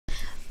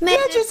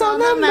Midgets on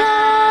the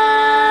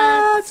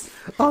mat!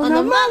 On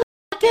the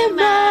motherfucking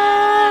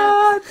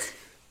mat!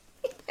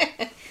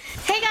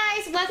 Hey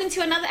guys, welcome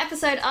to another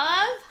episode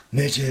of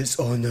Midgets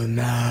on the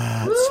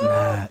mat,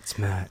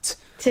 mat.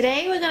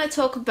 Today we're going to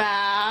talk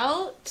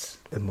about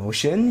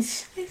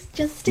Emotions? It's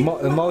just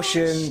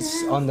Emotions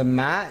on the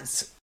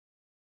mat.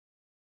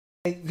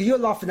 You're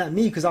laughing at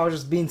me because I was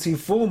just being too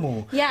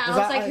formal. Yeah, I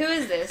was like, who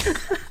is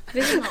this?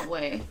 This is not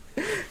Wei.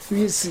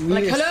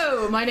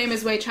 Hello, my name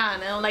is Wei Tran.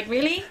 And I'm like,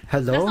 really?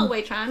 Hello? That's not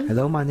Wei Tran.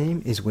 Hello, my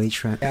name is Wei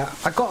Tran. Yeah,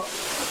 I got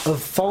a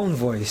phone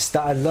voice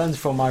that I learned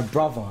from my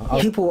brother.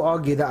 People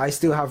argue that I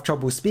still have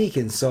trouble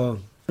speaking, so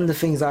one of the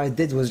things I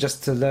did was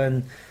just to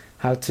learn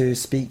how to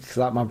speak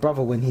like my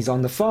brother when he's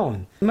on the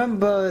phone.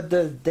 Remember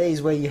the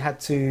days where you had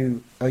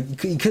to,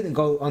 you couldn't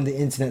go on the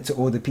internet to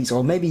order pizza,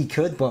 or maybe you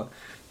could, but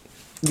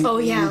wow,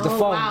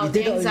 you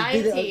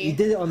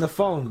did it on the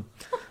phone.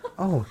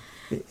 Oh,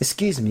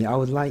 excuse me, I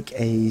would like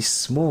a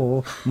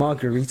small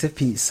margarita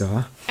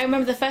pizza. I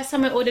remember the first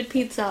time I ordered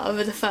pizza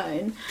over the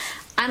phone,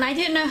 and I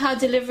didn't know how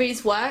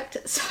deliveries worked,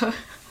 so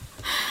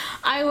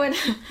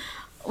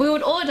we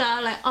would order,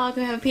 like, oh,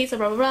 can we have a pizza,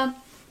 blah, blah, blah.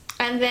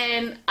 And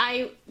then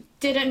I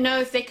didn't know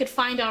if they could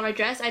find our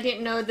address. I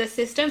didn't know the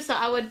system, so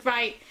I would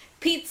write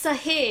pizza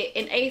here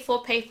in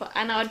A4 paper,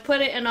 and I would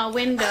put it in our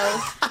window.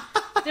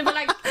 They'd be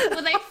like,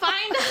 will they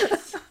find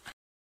us?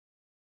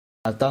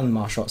 I've done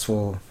martial arts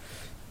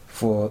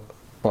for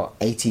about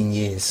 18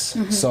 years.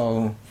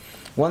 So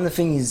one of the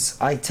things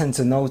I tend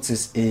to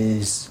notice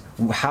is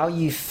how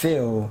you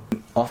feel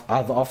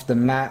either off the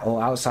mat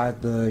or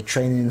outside the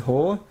training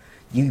hall.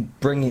 You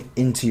bring it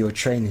into your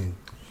training.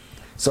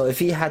 So if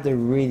you had a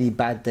really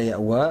bad day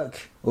at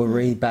work or a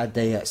really bad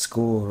day at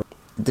school, or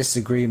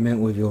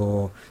disagreement with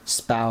your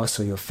spouse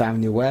or your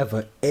family or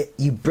whatever,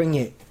 you bring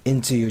it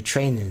into your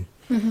training.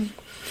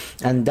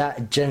 And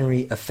that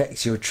generally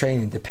affects your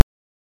training.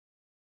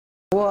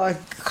 Well, I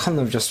kind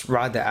of just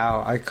ride it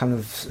out. I kind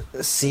of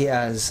see it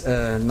as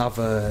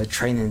another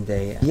training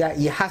day. Yeah,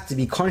 you have to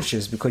be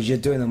conscious because you're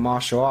doing a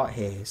martial art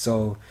here.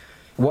 So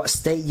what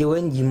state you're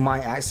in, you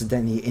might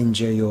accidentally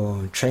injure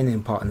your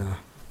training partner.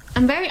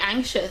 I'm very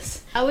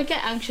anxious. I would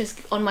get anxious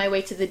on my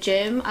way to the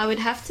gym. I would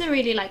have to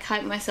really like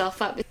hype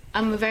myself up.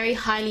 I'm a very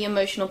highly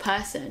emotional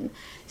person,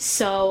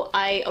 so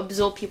I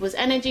absorb people's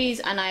energies,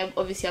 and I've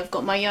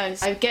got my own.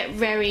 I get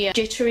very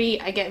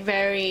jittery, I get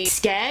very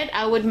scared.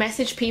 I would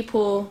message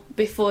people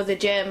before the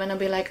gym and I'd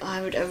be like, oh, I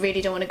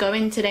really don't want to go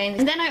in today.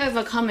 And then I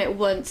overcome it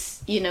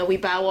once, we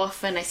bow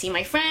off and I see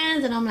my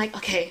friends and I'm like,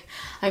 okay,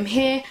 I'm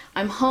here,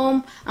 I'm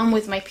home, I'm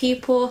with my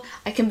people,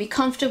 I can be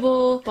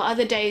comfortable. But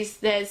other days,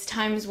 there's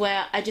times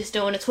where I just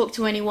don't want to talk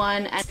to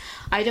anyone, and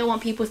I don't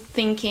want people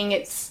thinking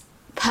it's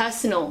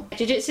personal.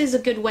 Jiu-jitsu is a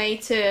good way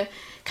to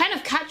kind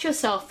of catch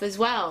yourself as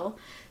well.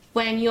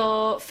 When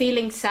you're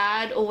feeling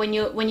sad or when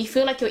you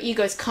feel like your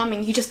ego's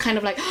coming, you just kind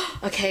of like, oh,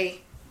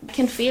 okay. I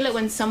can feel it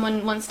when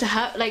someone wants to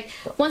hurt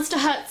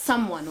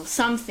someone or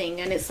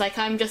something, and it's like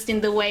I'm just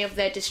in the way of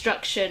their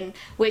destruction,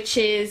 which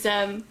is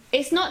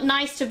it's not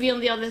nice to be on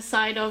the other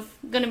side of,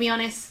 I'm gonna be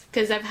honest,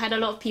 because I've had a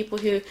lot of people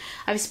who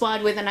I've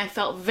sparred with and I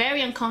felt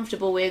very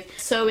uncomfortable with.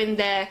 So in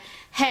their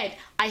head,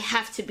 I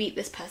have to beat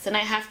this person,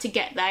 I have to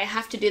get that, I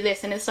have to do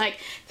this, and it's like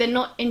they're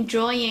not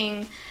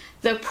enjoying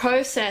the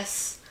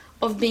process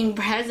of being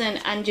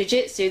present and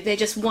jiu-jitsu. They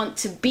just want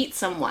to beat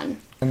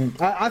someone.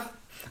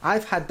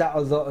 I've had that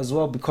a lot as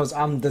well because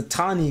I'm the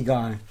tiny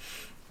guy,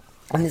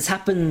 and it's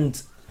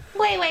happened.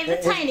 Wait, the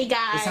tiny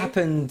guy. It's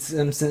happened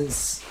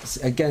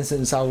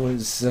since I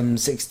was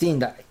 16.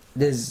 That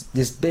there's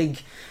this big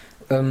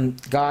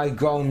guy,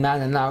 grown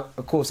man, and now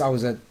of course I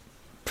was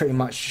pretty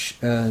much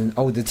an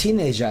older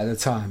teenager at the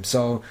time,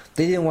 so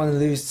they didn't want to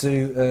lose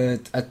to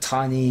a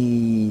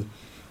tiny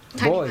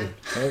boy.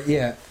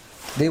 Yeah,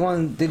 they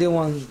didn't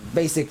want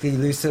basically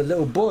lose to a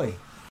little boy.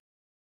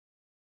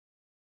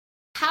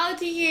 How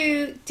do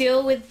you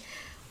deal with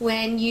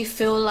when you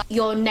feel like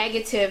your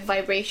negative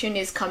vibration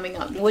is coming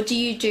up? What do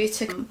you do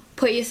to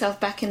put yourself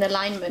back in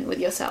alignment with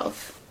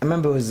yourself? I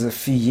remember it was a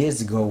few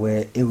years ago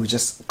where it was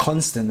just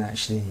constant,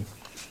 actually.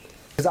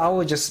 Because I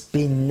would just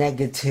be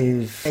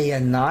negative day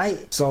and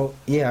night. So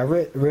yeah, I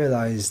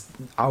realised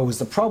I was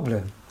the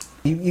problem.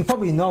 You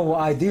probably know what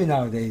I do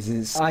nowadays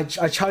is I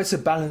try to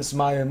balance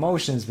my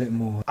emotions a bit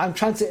more. I'm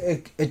trying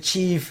to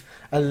achieve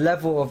a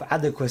level of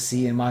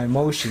adequacy in my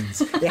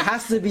emotions. It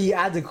has to be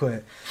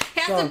adequate.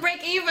 It has to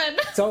break even.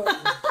 So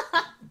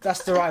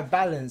that's the right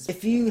balance.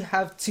 If you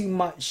have too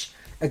much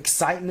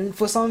excitement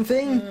for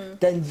something,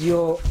 then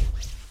you're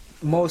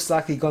most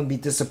likely going to be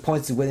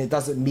disappointed when it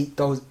doesn't meet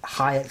those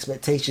high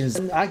expectations.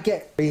 And I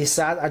get really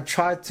sad. I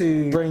try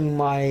to bring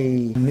my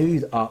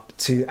mood up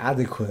to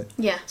adequate.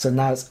 Yeah. So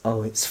now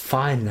it's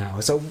fine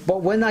now. So,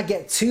 but when I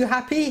get too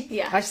happy,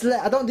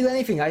 I don't do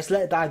anything. I just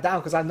let it die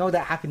down because I know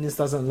that happiness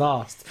doesn't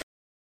last.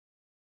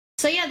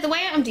 So yeah, the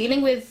way I'm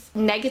dealing with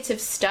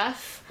negative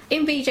stuff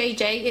in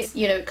BJJ,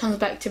 it comes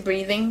back to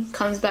breathing,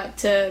 comes back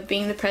to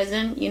being the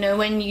present.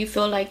 When you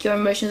feel like your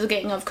emotions are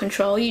getting out of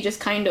control, you just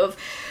kind of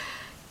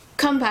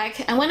come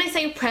back. And when I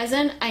say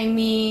present, I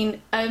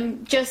mean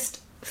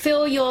just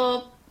feel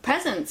your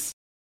presence.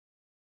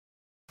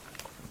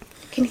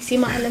 Can you see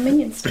my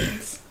aluminium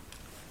stains?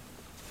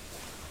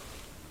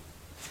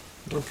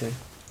 Okay.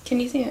 Can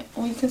you see it?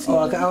 Or you can see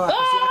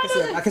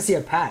I can see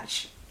a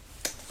patch.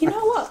 You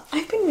know what?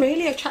 I've been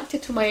really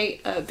attracted to my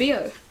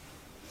BO.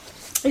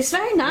 It's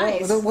very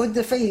nice. Well,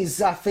 the thing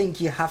is, I think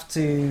you have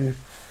to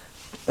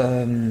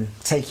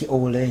take it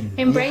all in.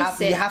 Embrace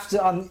it. You have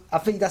to. I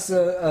think that's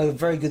a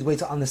very good way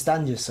to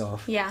understand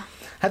yourself. Yeah.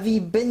 Have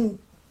you been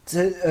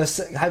to?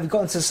 Have you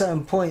gotten to a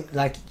certain point,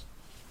 like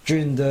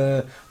during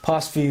the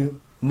past few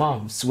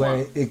months,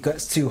 where it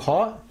gets too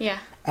hot? Yeah.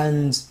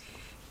 And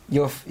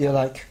you're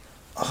like,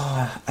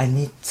 oh, I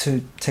need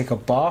to take a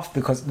bath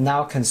because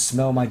now I can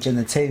smell my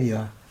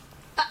genitalia.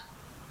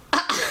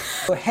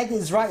 Your head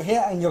is right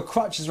here and your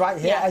crotch is right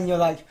here, and you're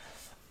like,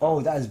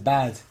 oh, that is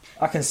bad.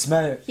 I can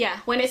smell it. Yeah,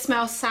 when it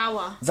smells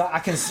sour. So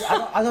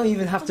I don't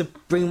even have to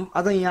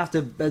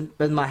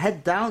bend my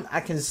head down. I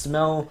can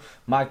smell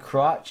my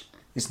crotch.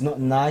 It's not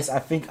nice. I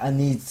think I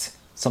need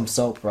some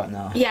soap right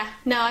now. Yeah,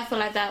 no, I feel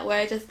like that.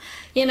 Where I just,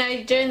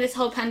 during this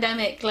whole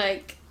pandemic,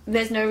 like,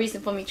 there's no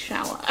reason for me to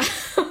shower.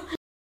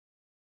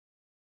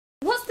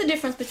 What's the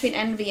difference between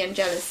envy and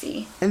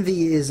jealousy?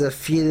 Envy is a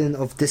feeling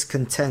of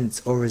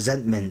discontent or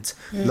resentment,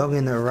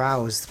 longing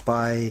aroused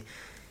by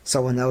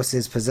someone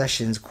else's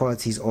possessions,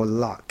 qualities, or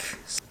luck.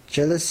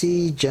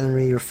 Jealousy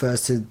generally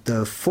refers to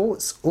the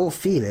thoughts or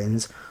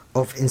feelings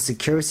of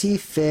insecurity,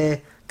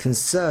 fear,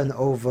 concern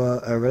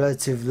over a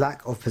relative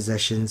lack of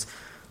possessions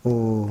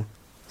or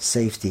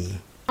safety.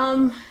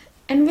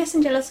 Envious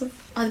and jealous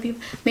of other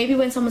people. Maybe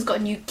when someone's got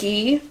a new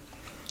gi.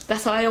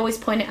 That's how I always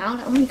point it out.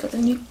 Like, oh, you got the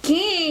new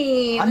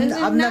gi.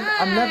 I'm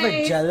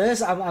never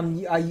jealous.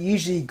 I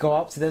usually go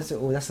up to them and say,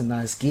 oh, that's a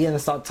nice gi, and I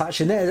start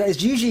touching it.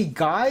 It's usually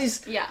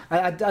guys. Yeah.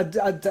 I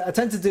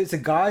tend to do it to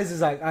guys. It's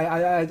like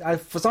I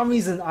for some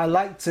reason I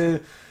like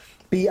to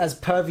be as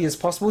pervy as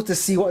possible to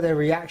see what their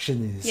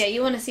reaction is. Yeah,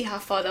 you want to see how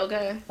far they'll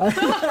go. No,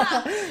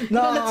 you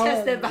want to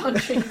test their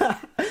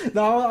boundaries.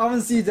 No, I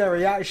want to see their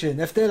reaction.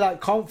 If they're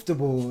like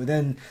comfortable,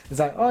 then it's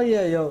like, oh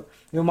yeah,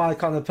 you're my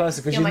kind of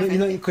person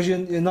because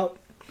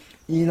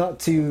you're not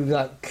too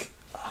like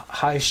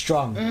high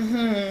strung.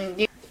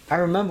 Mm-hmm. I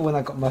remember when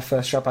I got my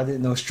first strap, I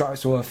didn't know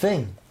straps were a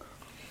thing.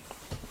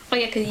 Oh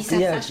yeah, because you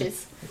said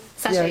sashes.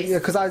 Sachets. Yeah,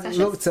 because I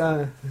looked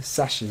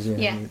sashes.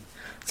 Yeah.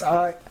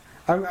 So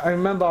I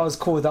remember I was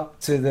called up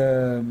to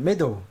the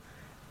middle,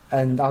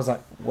 and I was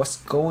like, "What's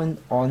going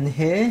on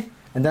here?"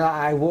 And then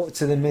I walked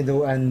to the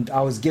middle, and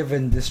I was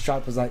given this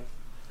strap. I was like,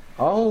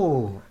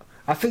 "Oh,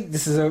 I think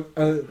this is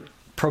a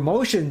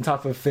promotion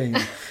type of thing."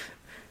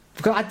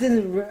 Because I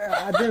didn't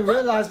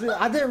realize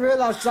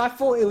because I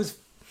thought it was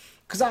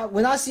because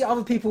when I see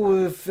other people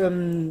with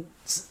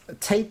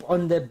tape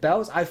on their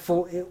belts, I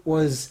thought it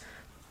was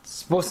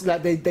supposed to,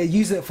 like they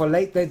use it for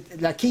late. They're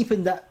like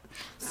keeping that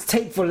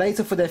tape for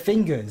later for their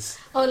fingers.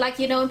 Oh, like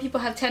when people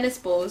have tennis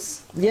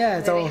balls.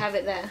 Yeah, so they have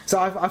it there. So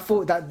I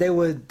thought that they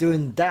were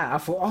doing that. I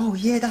thought, oh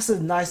yeah, that's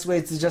a nice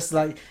way to just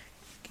like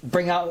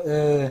bring out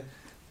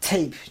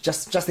tape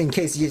just in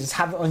case you just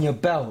have it on your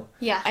belt.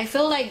 Yeah, I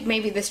feel like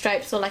maybe the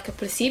stripes are like a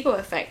placebo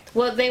effect.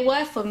 Well, they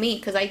were for me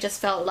because I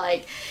just felt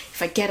like if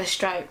I get a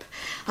stripe,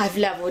 I've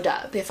leveled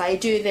up. If I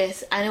do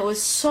this, and it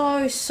was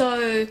so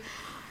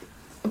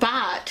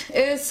bad.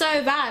 It was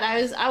so bad.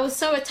 I was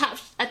so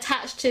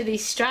attached to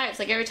these stripes.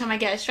 Like every time I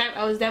get a stripe,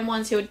 I was them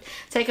ones who would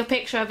take a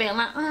picture of it and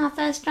like,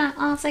 first stripe,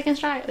 second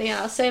stripe.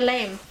 I was so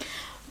lame.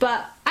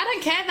 But I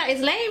don't care that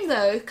it's lame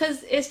though,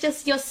 because it's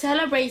just you're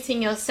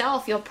celebrating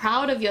yourself. You're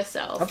proud of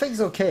yourself. I think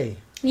it's okay.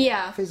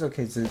 Yeah. I think it's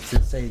okay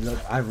to say, look,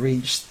 I've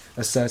reached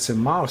a certain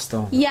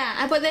milestone.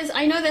 Yeah, but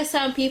I know there's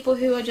some people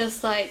who are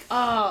just like,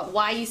 oh,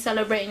 why are you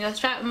celebrating your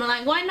strap? I'm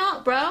like, why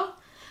not, bro?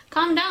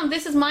 Calm down.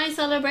 This is my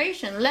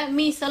celebration. Let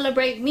me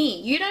celebrate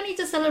me. You don't need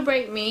to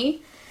celebrate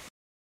me.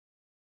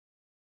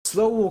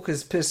 Slow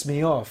walkers piss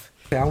me off.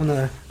 I want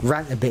to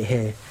rant a bit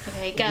here.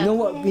 Okay, go.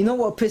 You know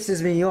what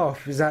pisses me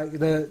off is like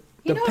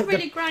what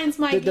really grinds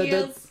my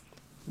gears?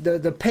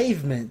 The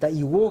pavement that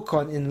you walk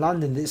on in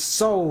London is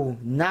so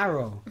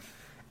narrow,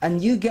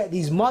 and you get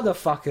these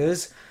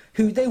motherfuckers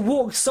who they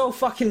walk so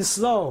fucking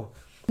slow.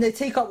 They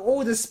take up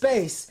all the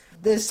space.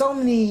 There's so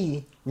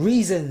many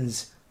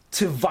reasons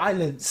to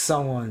violence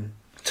someone,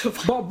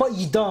 but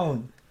you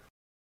don't.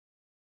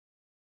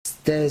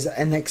 There's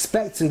an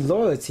expected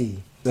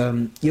loyalty.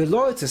 You're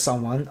loyal to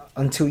someone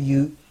until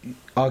you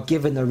are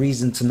given a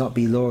reason to not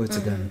be loyal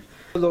to them.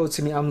 You're loyal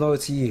to me, I'm loyal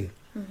to you.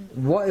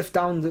 What if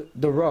down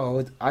the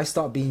road I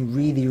start being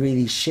really,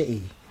 really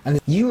shitty?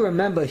 And you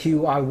remember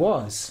who I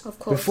was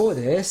before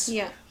this.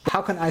 Yeah.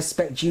 How can I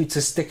expect you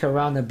to stick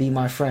around and be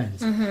my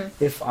friend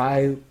if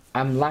I'm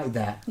like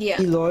that? Yeah.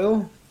 Be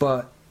loyal,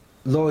 but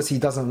loyalty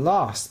doesn't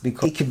last,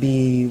 because it could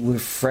be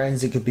with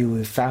friends, it could be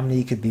with family,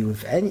 it could be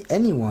with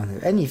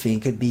anyone, anything.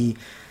 It could be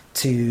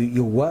to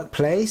your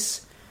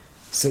workplace.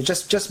 So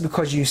just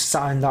because you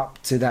signed up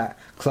to that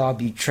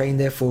club, you trained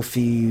there for a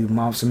few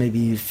months or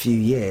maybe a few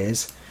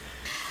years,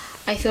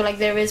 I feel like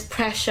there is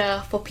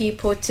pressure for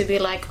people to be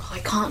like, oh, I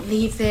can't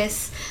leave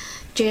this.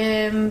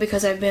 gym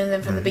because I've been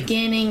there from the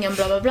beginning and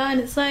blah blah blah. And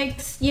it's like,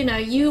 you know,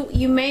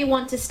 you may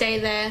want to stay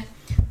there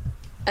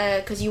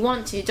because you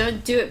want to.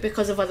 Don't do it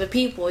because of other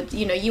people.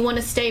 You know, you want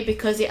to stay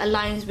because it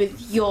aligns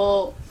with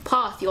your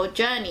path, your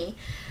journey,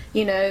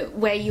 you know,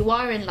 where you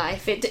are in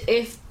life.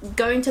 If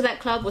going to that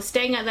club or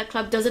staying at that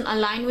club doesn't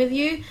align with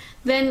you,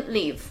 then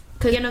leave.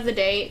 Because at the end of the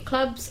day,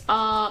 clubs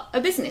are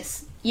a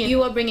business.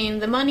 You are bringing in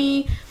the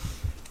money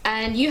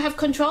and you have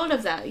control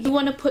of that. You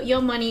want to put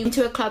your money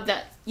into a club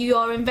that you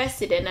are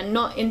invested in and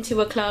not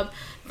into a club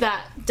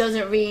that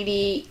doesn't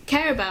really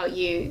care about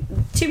you.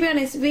 To be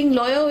honest, being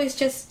loyal is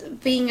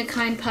just being a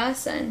kind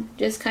person.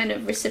 Just kind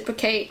of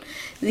reciprocate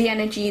the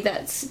energy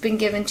that's been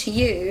given to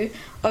you.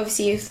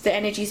 Obviously, if the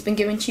energy's been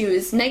given to you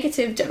is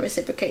negative, don't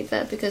reciprocate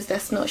that, because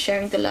that's not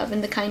sharing the love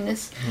and the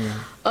kindness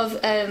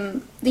of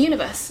the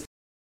universe.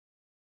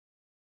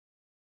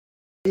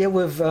 Yeah,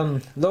 with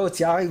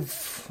loyalty,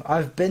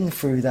 I've been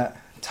through that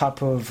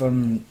type of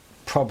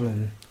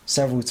problem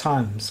several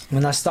times.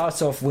 When I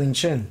started off Wing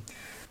Chun,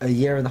 a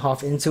year and a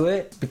half into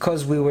it,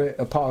 because we were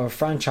a part of a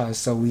franchise,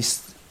 so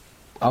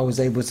I was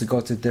able to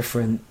go to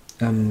different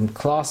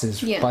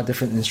classes by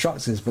different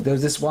instructors. But there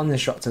was this one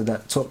instructor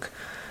that took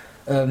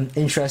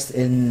interest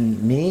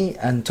in me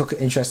and took an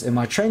interest in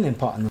my training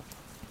partner.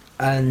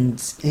 And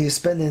he was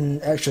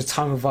spending extra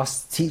time with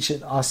us,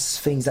 teaching us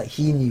things that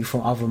he knew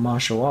from other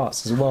martial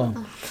arts as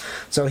well.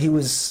 So he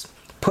was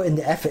putting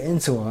the effort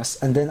into us,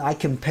 and then I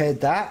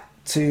compared that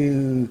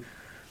to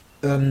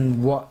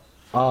what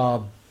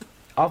our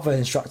other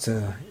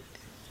instructor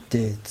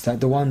did, like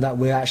the one that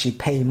we're actually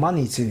paying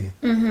money to.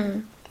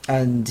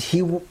 And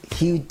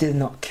he did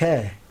not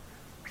care.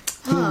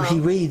 He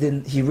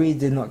really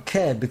did not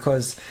care,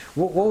 because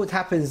what would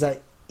happen is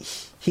that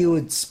he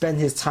would spend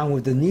his time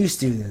with the new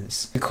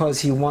students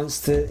because he wants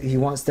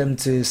them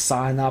to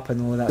sign up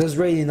and all that. There was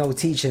really no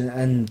teaching,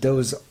 and there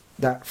was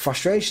that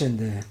frustration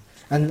there.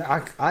 And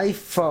I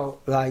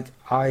felt like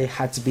I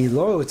had to be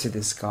loyal to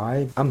this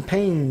guy. I'm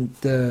paying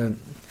the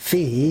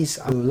fees.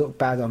 It would look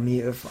bad on me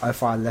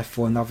if I left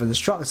for another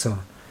instructor.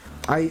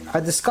 I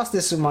discussed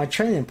this with my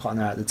training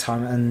partner at the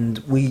time, and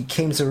we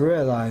came to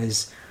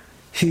realize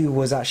who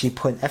was actually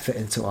putting effort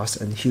into us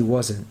and who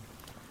wasn't.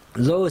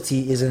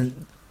 Loyalty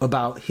isn't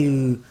about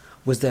who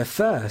was there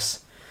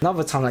first.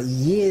 Another time, like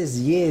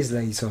years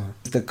later,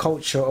 the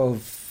culture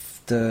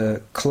of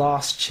the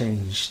class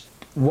changed.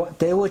 What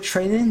they were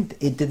training,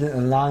 it didn't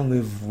align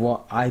with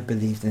what I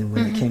believed in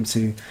when it came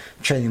to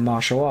training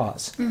martial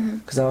arts.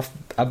 Because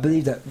I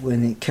believe that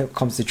when it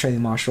comes to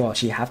training martial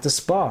arts, you have to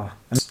spar.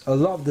 And a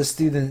lot of the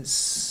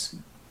students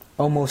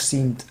almost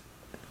seemed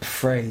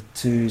afraid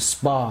to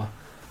spar.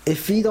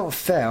 If you don't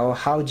fail,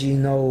 how do you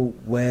know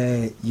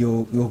where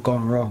you're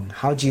going wrong?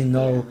 How do you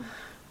know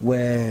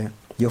where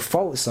your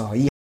faults are?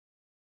 You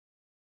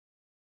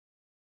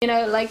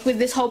know, like with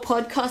this whole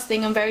podcast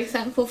thing, I'm very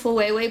thankful for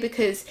Weiwei,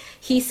 because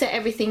he set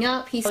everything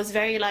up. He was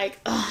very like,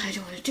 oh, I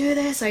don't want to do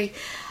this. I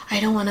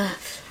don't want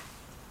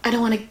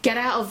to get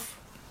out of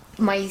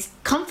my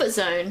comfort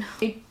zone.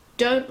 I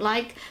don't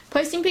like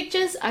posting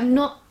pictures. I'm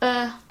not.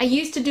 I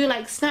used to do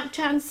like Snapchat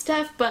and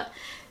stuff, but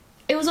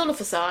it was all a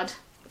facade.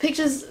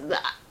 Pictures,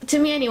 to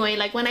me anyway,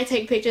 like when I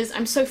take pictures,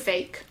 I'm so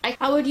fake.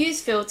 I would use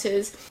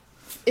filters.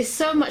 It's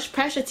so much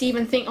pressure to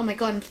even think, oh my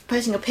god, I'm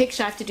posting a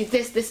picture, I have to do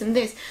this, this and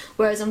this.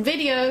 Whereas on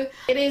video,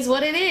 it is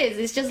what it is.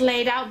 It's just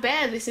laid out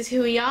bare. This is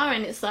who we are,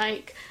 and it's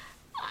like,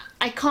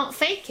 I can't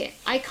fake it.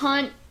 I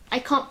can't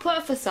put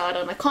a facade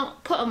on. I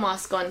can't put a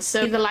mask on.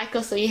 So either like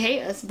us or you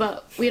hate us,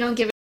 but we don't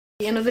give a at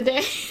the end of the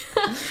day.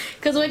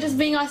 Because we're just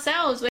being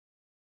ourselves.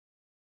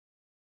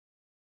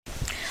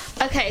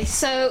 Okay,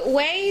 so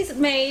Wei's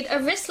made a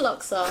wrist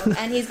lock song,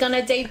 and he's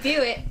gonna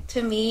debut it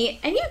to me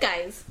and you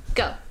guys.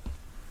 Go.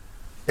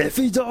 If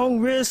you don't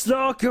wrist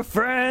lock your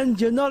friend,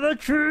 you're not a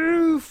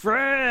true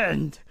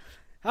friend.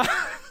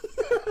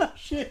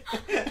 Shit.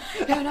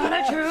 You're not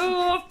a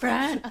true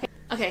friend.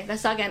 Okay,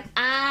 let's start again.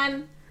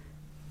 And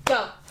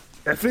go.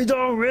 If you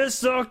don't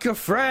wrist lock your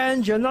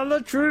friend, you're not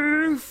a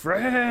true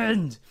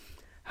friend.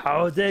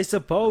 How are they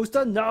supposed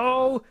to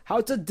know how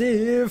to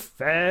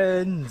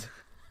defend?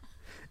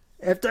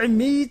 If they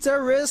meet a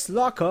wrist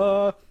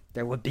locker,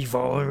 they would be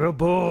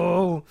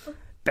vulnerable.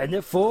 Bend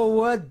it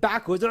forward,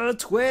 backward, or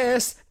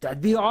twist,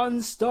 that'd be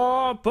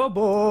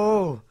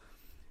unstoppable.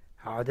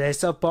 How are they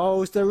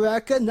supposed to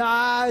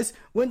recognize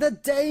when the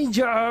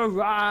danger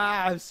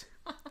arrives?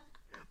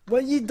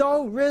 When you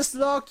don't wrist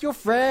lock your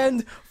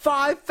friend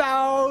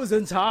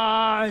 5,000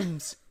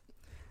 times.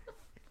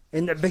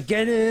 In the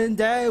beginning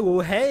they will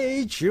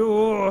hate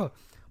you,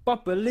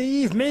 but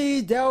believe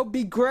me, they'll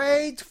be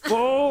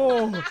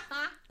grateful.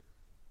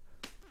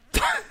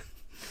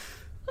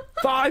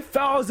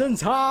 5,000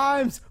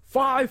 times!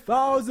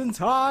 5,000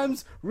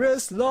 times,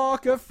 wrist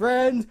lock a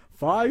friend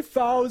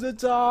 5,000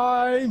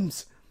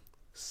 times,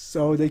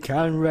 so they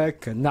can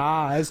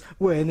recognize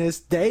when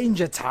it's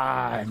danger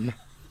time.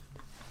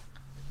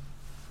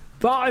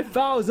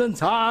 5,000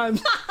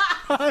 times.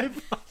 You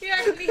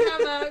actually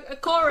have a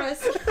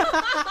chorus.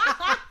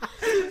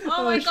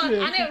 Oh my god,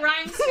 shit. And it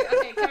rhymes too.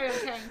 Okay, carry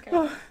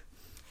on.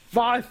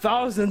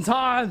 5,000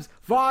 times,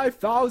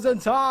 5,000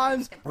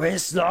 times.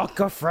 Wrist lock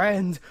a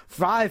friend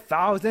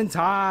 5,000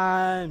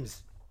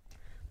 times.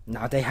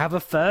 Now they have a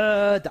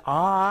third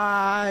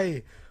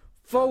eye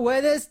for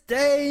when it's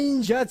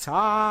danger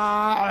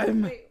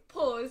time. Wait,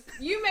 pause.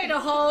 You made a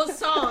whole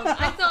song.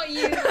 I thought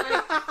you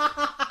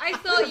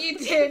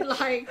did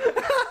like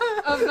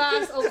a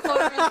verse or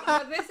chorus,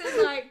 but this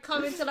is like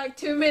coming to like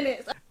 2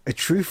 minutes. A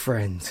true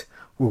friend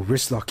will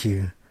wrist lock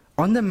you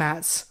on the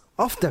mats,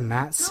 off the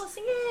mats. No,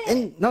 sing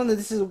it. No,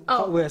 this is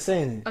what we're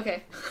saying.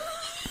 Okay.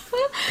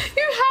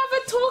 You have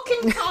a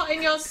talking part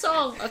in your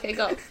song. Okay,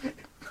 go.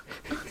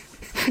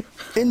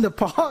 In the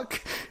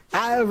park,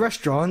 at a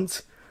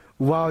restaurant,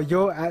 while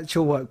you're at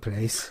your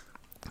workplace,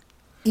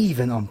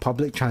 even on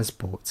public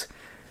transport.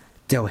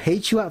 They'll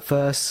hate you at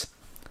first,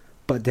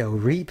 but they'll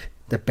reap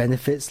the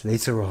benefits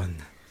later on.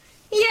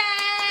 Yay!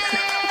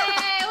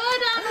 Well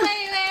done,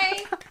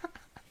 Wei.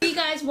 If you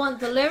guys want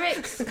the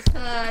lyrics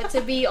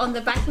to be on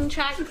the backing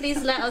track,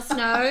 please let us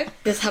know.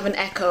 Just have an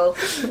echo.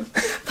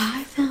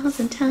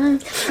 5,000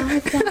 times,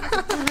 5,000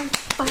 times,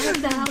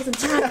 5,000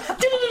 times.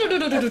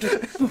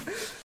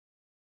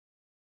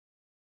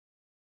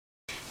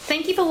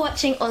 Thank you for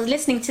watching or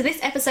listening to this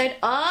episode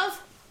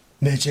of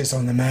Midgets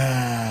on the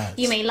Mat.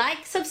 You may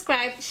like,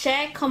 subscribe,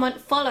 share, comment,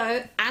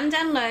 follow, and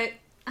download.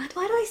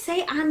 Why do I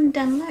say and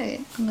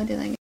download? I'm gonna do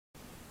that again.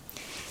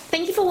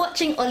 Thank you for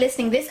watching or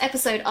listening this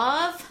episode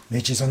of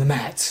Midgets on the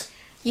Mat.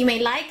 You may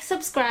like,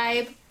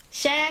 subscribe,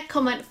 share,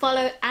 comment,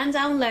 follow, and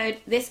download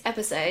this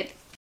episode